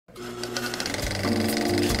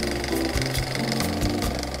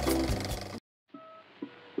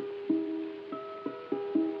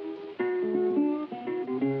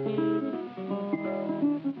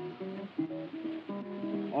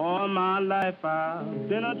life I've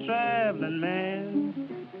been a traveling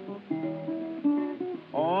man.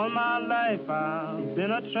 All my life I've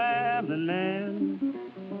been a traveling man.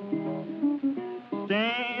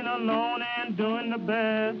 Staying alone and doing the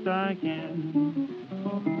best I can.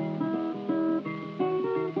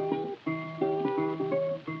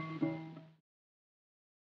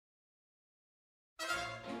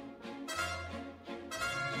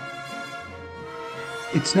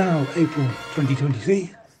 It's now April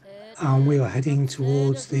 2023 and we are heading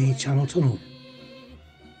towards the Channel Tunnel.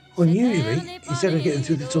 Unusually, instead of getting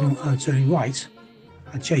through the tunnel and turning right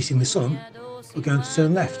and chasing the sun, we're going to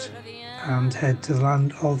turn left and head to the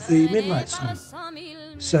land of the midnight sun.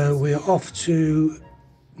 So we are off to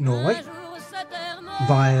Norway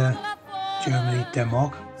via Germany,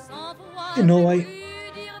 Denmark. In Norway,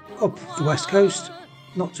 up the west coast,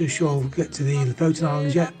 not too sure we'll get to the Lofoten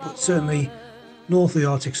Islands yet, but certainly north of the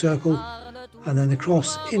Arctic Circle, and then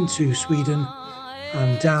across into Sweden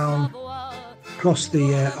and down across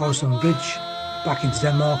the Øresund Bridge back into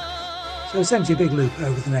Denmark. So essentially a big loop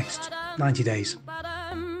over the next 90 days.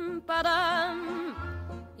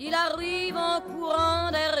 Il arrive en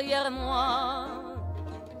courant derrière moi.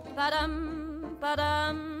 Padam,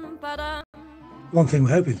 padam, padam. One thing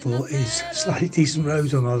we're hoping for is slightly decent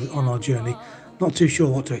roads on our journey. Not too sure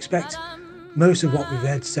what to expect. Most of what we've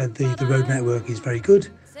read said the road network is very good,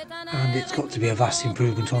 and it's got to be a vast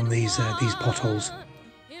improvement on these potholes.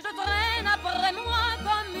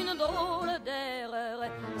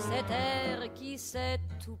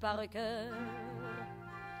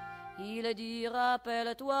 Il dit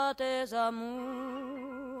rappelle-toi tes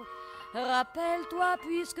amours, rappelle-toi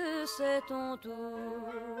puisque c'est ton tour.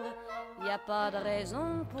 Y a pas de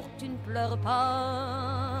raison pour que tu ne pleures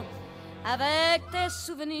pas, avec tes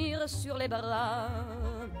souvenirs sur les bras.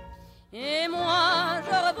 Et moi je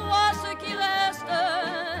revois ce qui reste,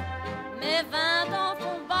 mes 20 ans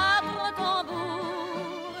font battre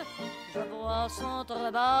tambour. Je vois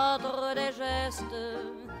s'entrebattre des gestes,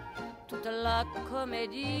 toute la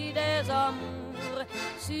comédie des amours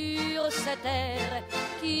sur cette terre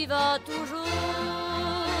qui va toujours.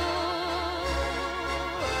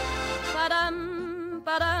 Padam,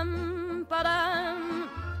 padam, padam,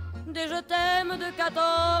 des je t'aime de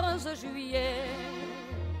 14 juillet.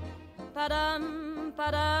 Padam,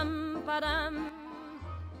 padam, padam.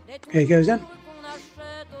 Here he goes then,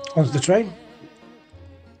 onto the train.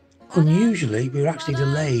 Unusually, we were actually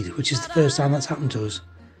delayed, which is the first time that's happened to us.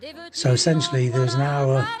 So essentially there's an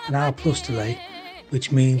hour plus delay,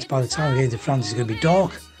 which means by the time we get into France it's going to be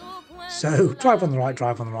dark. So drive on the right,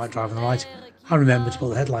 drive on the right, drive on the right, and remember to put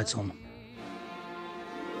the headlights on.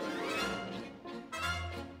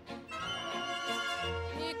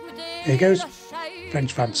 Here goes,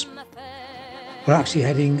 French France. We're actually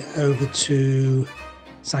heading over to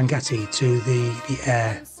Sangatti, to the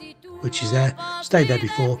air, which is there. Stayed there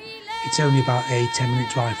before. It's only about a 10-minute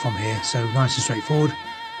drive from here, so nice and straightforward.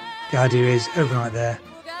 The idea is overnight there,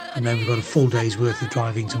 and then we've got a full day's worth of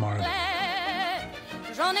driving tomorrow.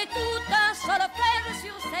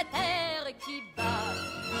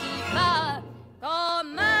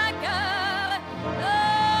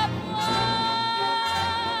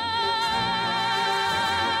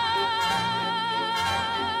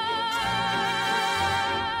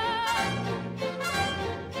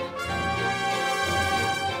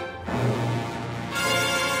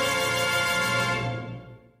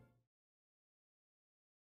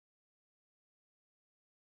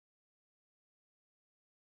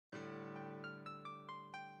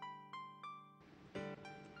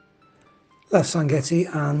 Left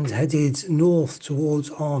Sangatti and headed north towards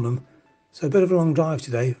Arnhem. So a bit of a long drive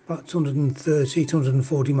today, about 230,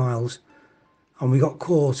 240 miles. And we got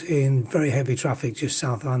caught in very heavy traffic just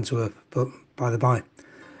south of Antwerp, but by the by.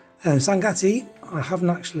 Sangatti, I haven't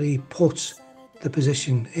actually put the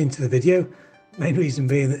position into the video. Main reason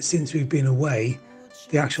being that since we've been away,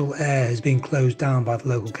 the actual air has been closed down by the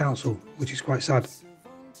local council, which is quite sad.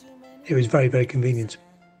 It was very, very convenient.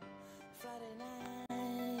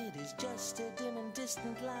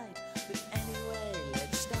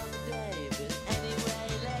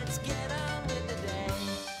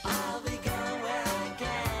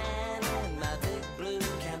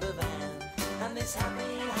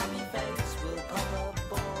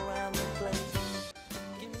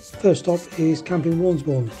 First stop is Camp in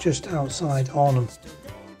Warnsborn, just outside Arnhem.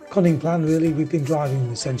 Cunning plan really, we've been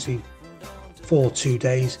driving essentially for 2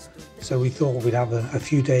 days, so we thought we'd have a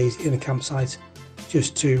few days in a campsite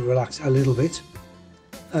just to relax a little bit.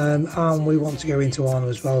 And we want to go into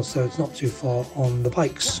Arnhem as well, so it's not too far on the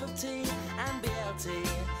bikes.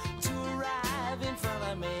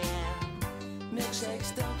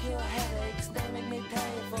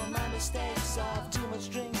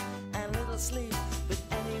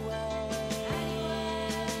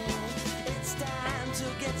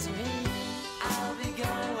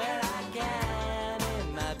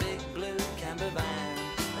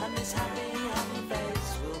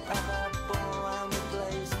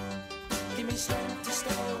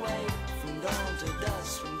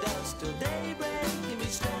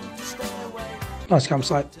 Nice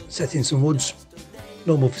campsite, set in some woods,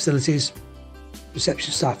 normal facilities.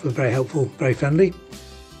 Reception staff were very helpful, very friendly,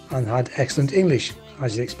 and had excellent English,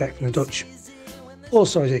 as you'd expect from the Dutch.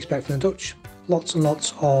 Also, as you'd expect from the Dutch, lots and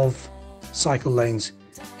lots of cycle lanes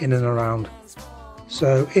in and around.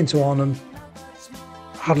 So into Arnhem,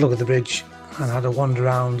 had a look at the bridge and had a wander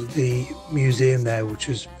around the museum there, which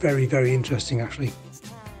was very, very interesting actually.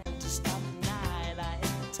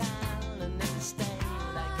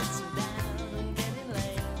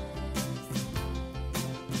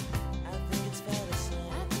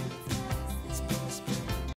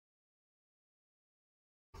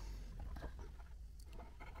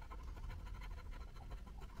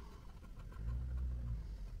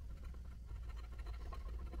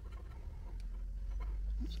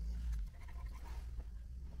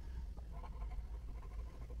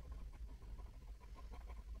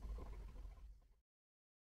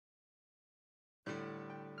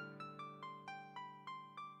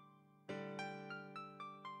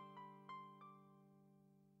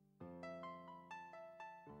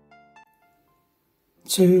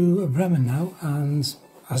 To Bremen now, and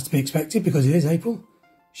as to be expected because it is April,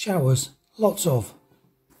 showers, lots of.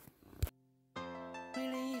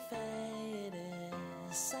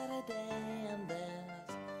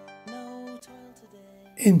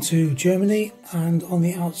 Into Germany and on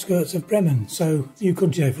the outskirts of Bremen, so new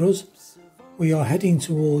country day for us. We are heading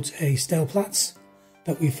towards a Stellplatz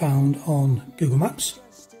that we found on Google Maps,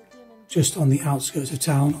 just on the outskirts of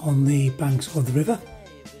town on the banks of the river.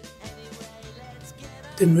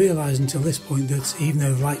 Didn't realise until this point that even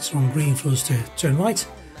though the lights are on green for us to turn right,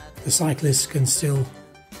 the cyclists can still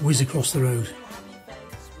whiz across the road.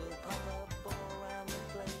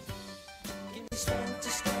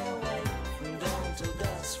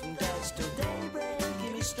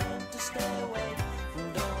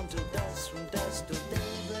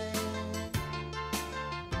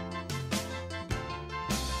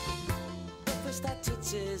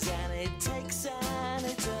 And it takes an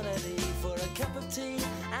eternity for a cup of tea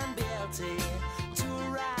and BLT to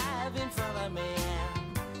arrive in front of me.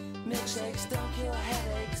 Milkshakes don't cure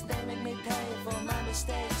headaches, they make me pay for my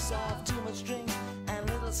mistakes of too much drink and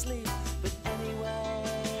little sleep. But anyway,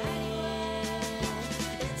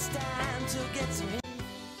 it's time to get to me.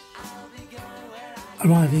 I'll be going where I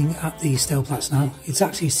Arriving at the Stellplatz now, it's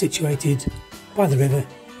actually situated by the river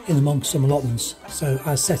in amongst some allotments, so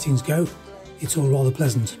as settings go, it's all rather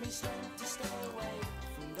pleasant.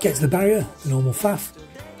 Get to the barrier, the normal faff.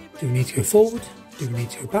 Do we need to go forward? Do we need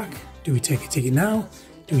to go back? Do we take a ticket now?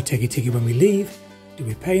 Do we take a ticket when we leave? Do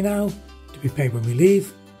we pay now? Do we pay when we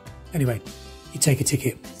leave? Anyway, you take a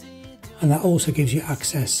ticket. And that also gives you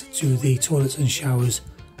access to the toilets and showers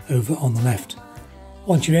over on the left.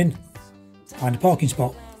 Once you're in, find a parking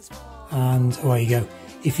spot and away you go.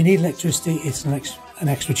 If you need electricity, it's an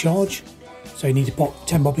extra charge. So you need to pop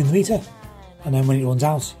 10 bob in the meter. And then when it runs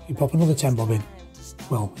out, you pop another 10 bob in.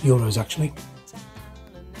 Well, euros actually.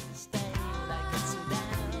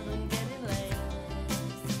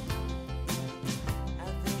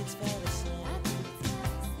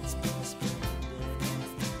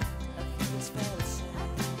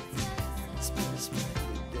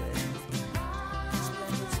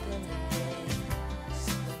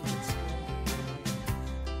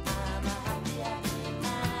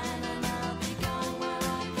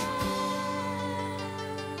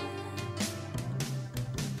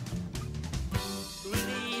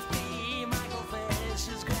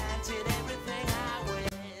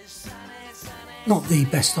 Not the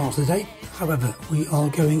best start of the day, however, we are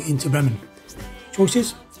going into Bremen.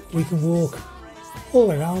 Choices: we can walk all the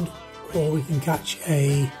way around, or we can catch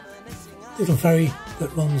a little ferry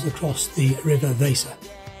that runs across the River Weser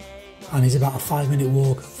and is about a 5-minute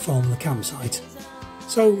walk from the campsite.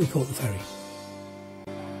 So we caught the ferry.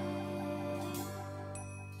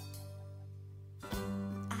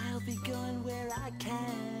 I'll be going where I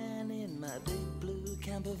can in my big blue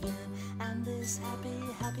camper van, and this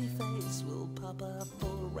happy face will pop up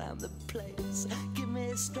all around the place. Give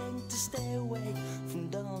me strength to stay away from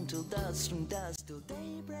dawn till dusk, from dusk till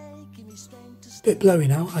daybreak. Give me strength to stay. Bit blowy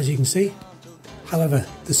now, as you can see. However,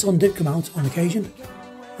 the sun did come out on occasion,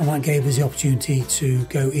 and that gave us the opportunity to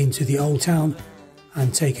go into the old town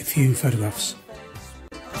and take a few photographs.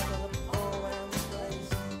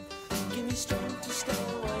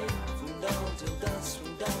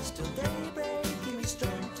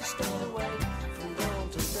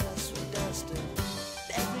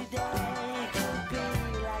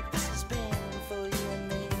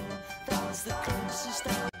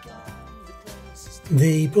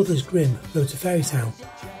 The Brothers Grimm wrote a fairy tale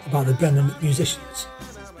about the Bremen musicians,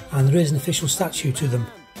 and there is an official statue to them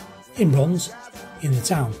in bronze in the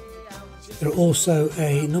town. There are also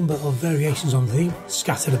a number of variations on the theme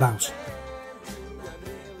scattered about.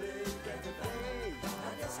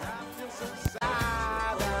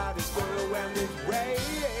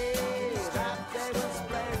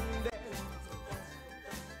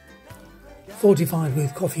 .45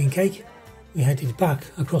 with coffee and cake, we headed back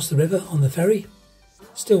across the river on the ferry.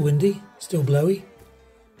 Still windy, still blowy,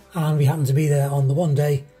 and we happened to be there on the one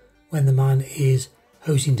day when the man is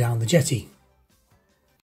hosing down the jetty.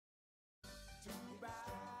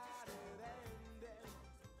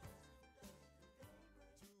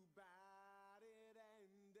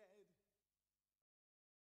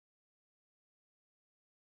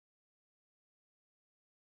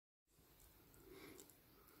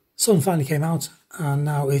 Sun finally came out, and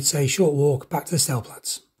now it's a short walk back to the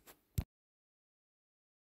Stellplatz.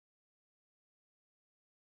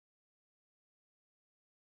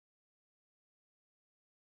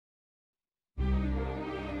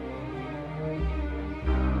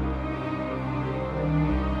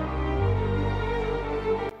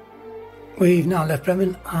 We've now left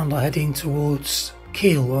Bremen and are heading towards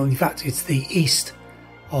Kiel. Well, in fact, it's the east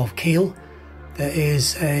of Kiel. There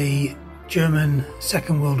is a German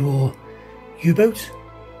Second World War U-boat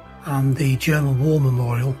and the German War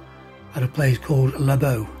Memorial at a place called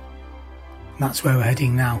Labo. And that's where we're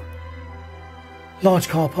heading now. Large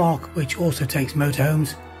car park which also takes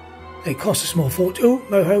motorhomes. It costs a small fortune. Oh,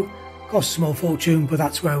 moho! Costs a small fortune, but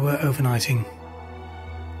that's where we're overnighting.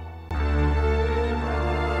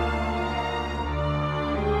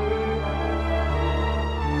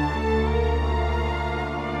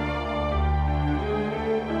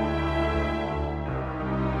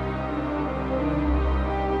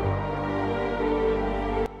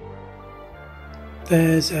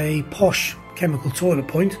 There's a posh chemical toilet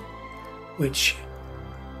point which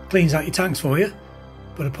cleans out your tanks for you,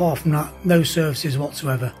 but apart from that, no services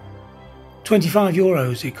whatsoever.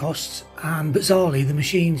 €25 it costs, and bizarrely the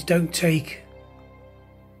machines don't take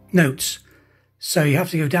notes, so you have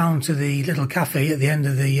to go down to the little cafe at the end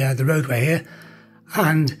of the roadway here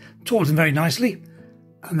and talk to them very nicely,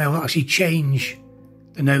 and they'll actually change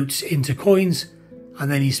the notes into coins, and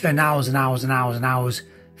then you spend hours and hours and hours and hours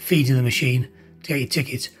feeding the machine to get your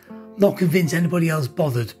ticket. Not convinced anybody else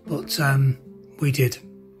bothered, but we did.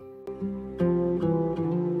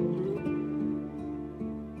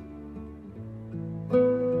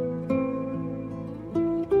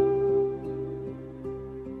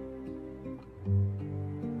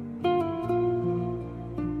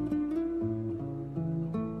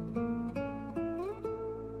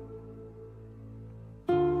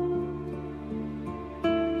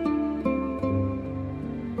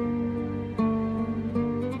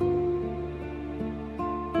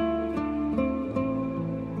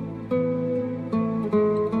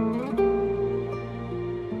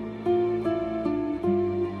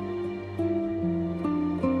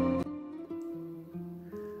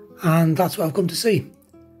 And that's what I've come to see.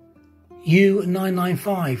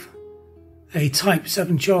 U-995, a Type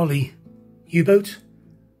 7 Charlie U-boat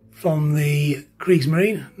from the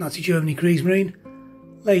Kriegsmarine, Nazi Germany Kriegsmarine,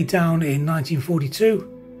 laid down in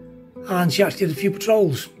 1942, and she actually did a few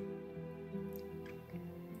patrols.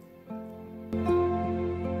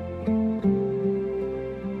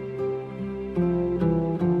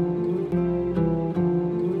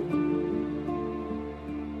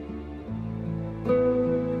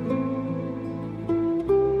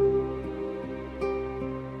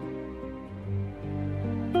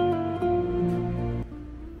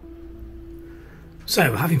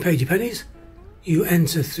 So, having paid your pennies, you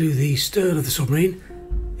enter through the stern of the submarine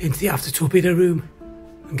into the after torpedo room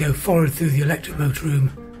and go forward through the electric motor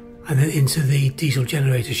room and then into the diesel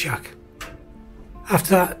generator shack.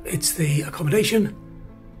 After that, it's the accommodation,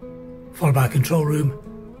 followed by a control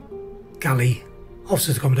room, galley,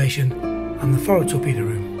 officers' accommodation and the forward torpedo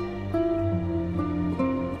room.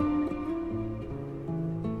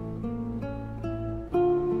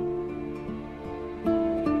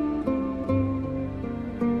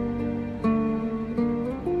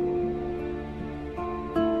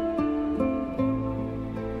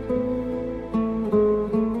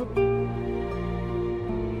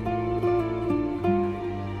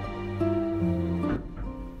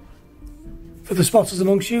 For the spotters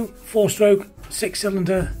amongst you, 4-stroke,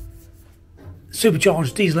 6-cylinder,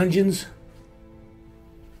 supercharged diesel engines.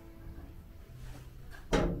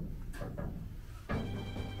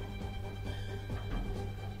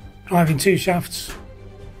 Driving 2 shafts.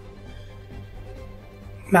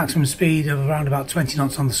 Maximum speed of around about 20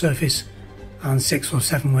 knots on the surface and 6 or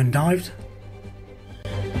 7 when dived.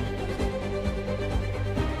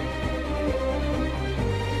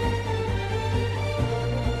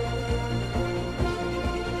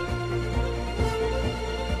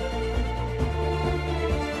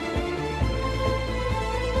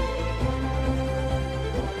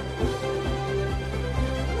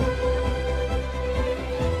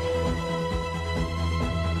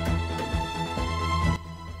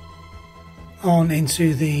 on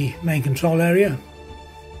into the main control area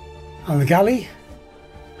and the galley.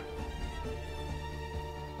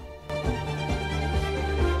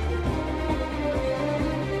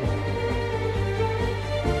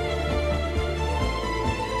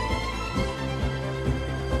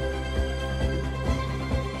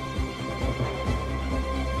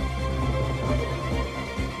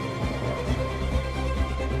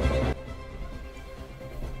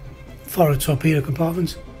 Forward torpedo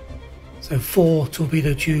compartment, so 4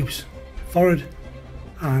 torpedo tubes forward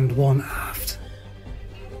and 1 aft.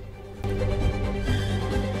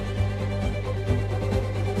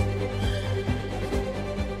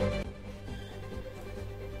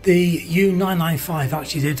 The U-995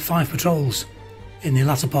 actually did 5 patrols in the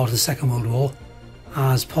latter part of the Second World War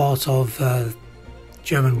as part of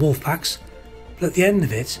German wolf packs, but at the end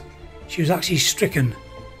of it she was actually stricken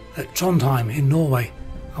at Trondheim in Norway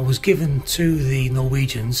and was given to the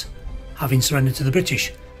Norwegians, having surrendered to the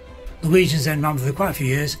British. Norwegians then ran for quite a few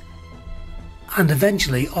years and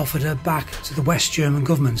eventually offered her back to the West German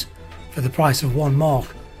government for the price of 1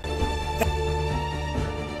 mark.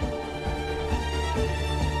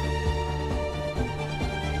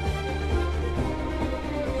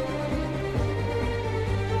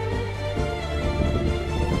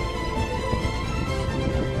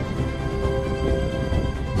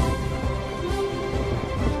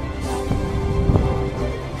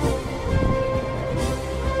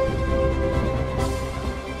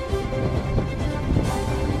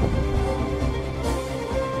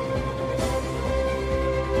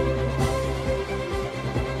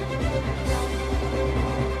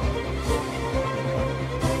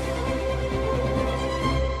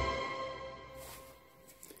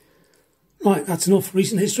 Right, that's enough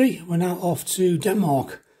recent history. We're now off to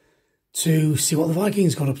Denmark to see what the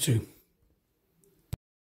Vikings got up to.